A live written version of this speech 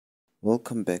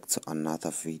Welcome back to another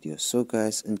video. So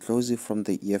guys, Ndlozi from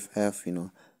the EFF,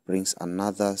 brings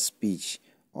another speech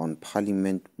on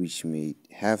Parliament which may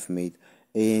have made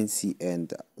ANC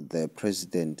and the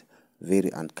president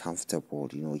very uncomfortable.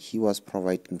 He was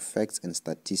providing facts and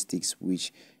statistics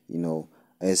which,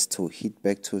 as to hit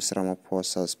back to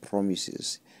Ramaphosa's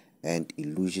promises and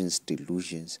delusions.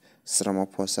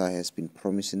 Ramaphosa has been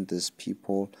promising these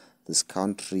people, this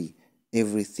country,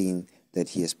 everything that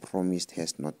he has promised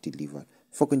has not delivered.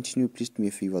 For continue, please do me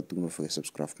a favor, do not forget to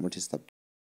subscribe for more stuff.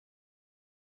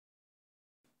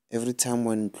 Every time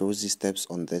when Ndlozi steps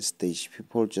on that stage,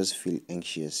 people just feel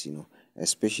anxious,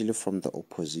 especially from the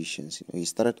oppositions. He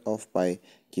started off by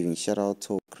giving shout out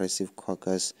to Progressive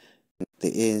Caucus.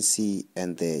 The ANC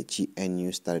and the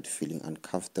GNU started feeling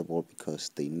uncomfortable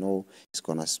because they know he's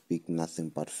gonna speak nothing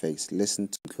but facts. Listen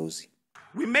to Ndlozi.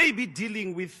 We may be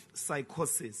dealing with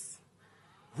psychosis,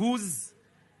 whose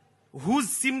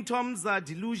symptoms are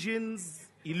delusions,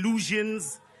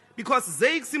 illusions, because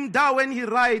Ziyakhala, when he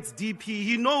writes DP,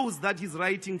 he knows that he's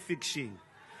writing fiction.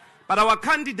 But our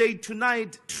candidate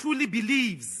tonight truly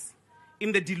believes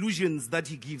in the delusions that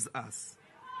he gives us.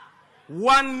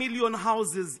 1 million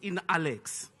houses in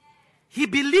Alex. He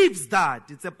believes that.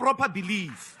 It's a proper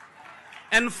belief.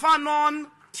 And Fanon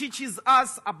teaches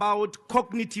us about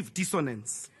cognitive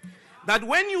dissonance. That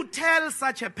when you tell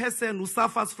such a person who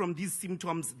suffers from these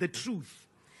symptoms the truth,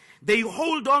 they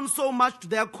hold on so much to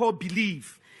their core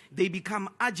belief, they become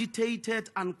agitated,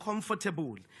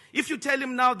 uncomfortable. If you tell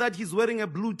him now that he's wearing a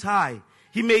blue tie,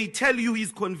 he may tell you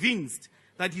he's convinced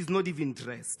that he's not even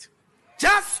dressed.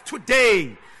 Just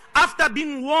today, after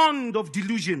being warned of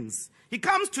delusions, he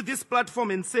comes to this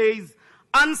platform and says,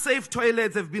 unsafe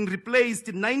toilets have been replaced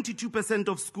in 92%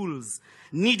 of schools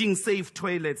needing safe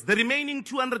toilets. The remaining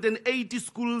 280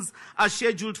 schools are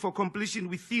scheduled for completion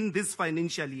within this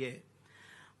financial year.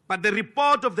 But the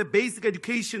report of the Basic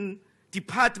Education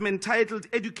Department titled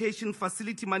Education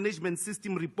Facility Management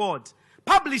System Report,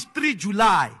 published 3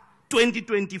 July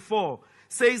 2024,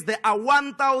 says there are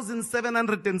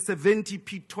 1,770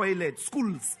 pit toilets,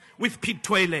 schools with pit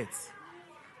toilets.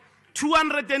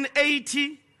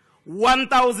 280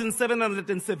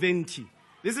 1,770.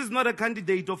 This is not a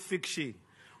candidate of fiction.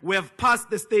 We have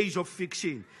passed the stage of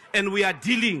fiction and we are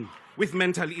dealing with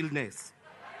mental illness.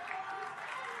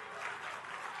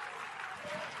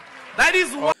 That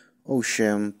is what... Oh,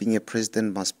 shame. Being a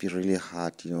president must be really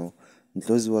hard,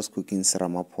 Ndlozi was cooking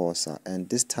Ramaphosa, and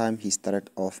this time he started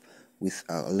off with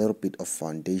a little bit of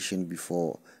foundation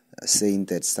before saying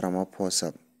that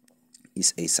Ramaphosa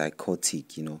is a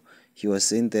psychotic, He was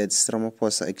saying that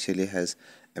Ramaphosa actually has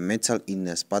a mental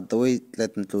illness, but the way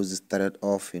that Ndlozi started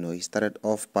off, he started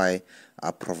off by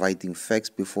providing facts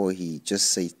before he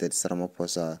just said that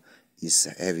Ramaphosa is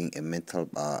having a mental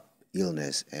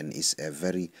illness and is a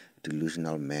very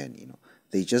delusional man,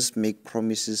 They just make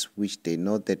promises which they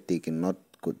know that they're not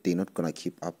gonna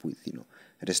keep up with,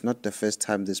 It is not the first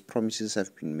time these promises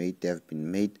have been made. They have been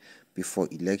made before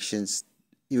elections,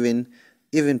 even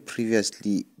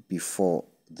previously before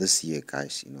this year,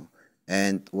 guys,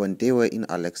 And when they were in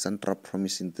Alexandra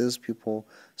promising these people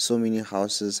so many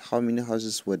houses, how many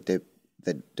houses were there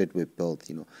that were built,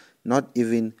 Not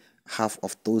even half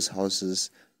of those houses,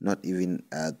 not even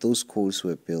those schools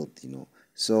were built,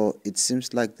 So it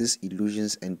seems like these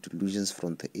illusions and delusions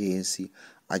from the ANC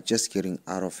are just getting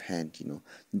out of hand,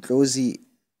 Ndlozi,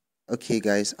 okay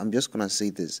guys, I'm just gonna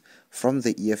say this. From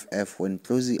the EFF, when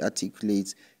Ndlozi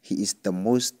articulates, he is the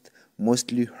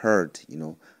mostly heard,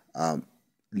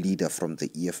 leader from the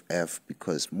EFF,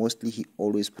 because mostly he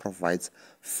always provides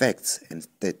facts and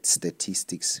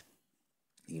statistics,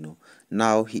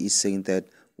 Now he is saying that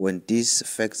when these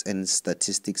facts and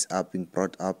statistics are being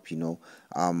brought up,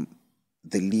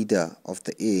 the leader of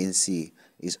the ANC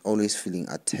is always feeling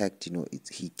attacked,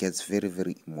 he gets very,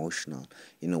 very emotional,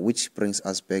 which brings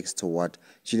us back to what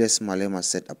Julius Malema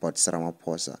said about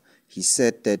Ramaphosa. He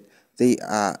said that they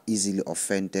are easily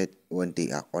offended when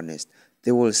they are honest.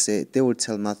 They will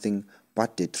tell nothing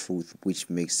but the truth, which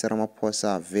makes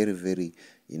Ramaphosa very, very,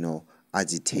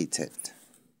 agitated.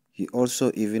 He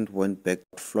also even went back to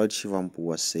what Floyd Shivambu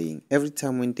was saying. Every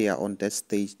time when they are on that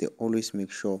stage, they always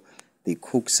make sure they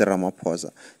cook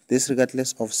Ramaphosa. This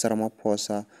regardless of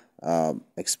Ramaphosa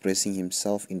expressing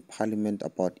himself in Parliament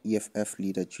about EFF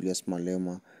leader Julius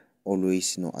Malema,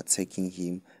 always, attacking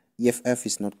him. EFF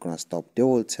is not going to stop. They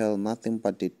will tell nothing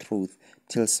but the truth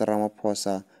till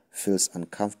Ramaphosa feels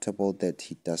uncomfortable that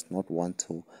he does not want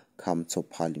to come to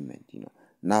Parliament,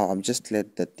 Now, I'm just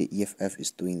glad that the EFF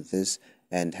is doing this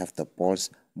and have the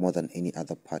balls more than any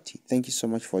other party. Thank you so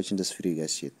much for watching this video,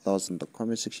 guys. Share thoughts in the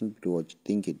comment section below what you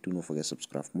think, and do not forget to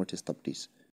subscribe for more test updates.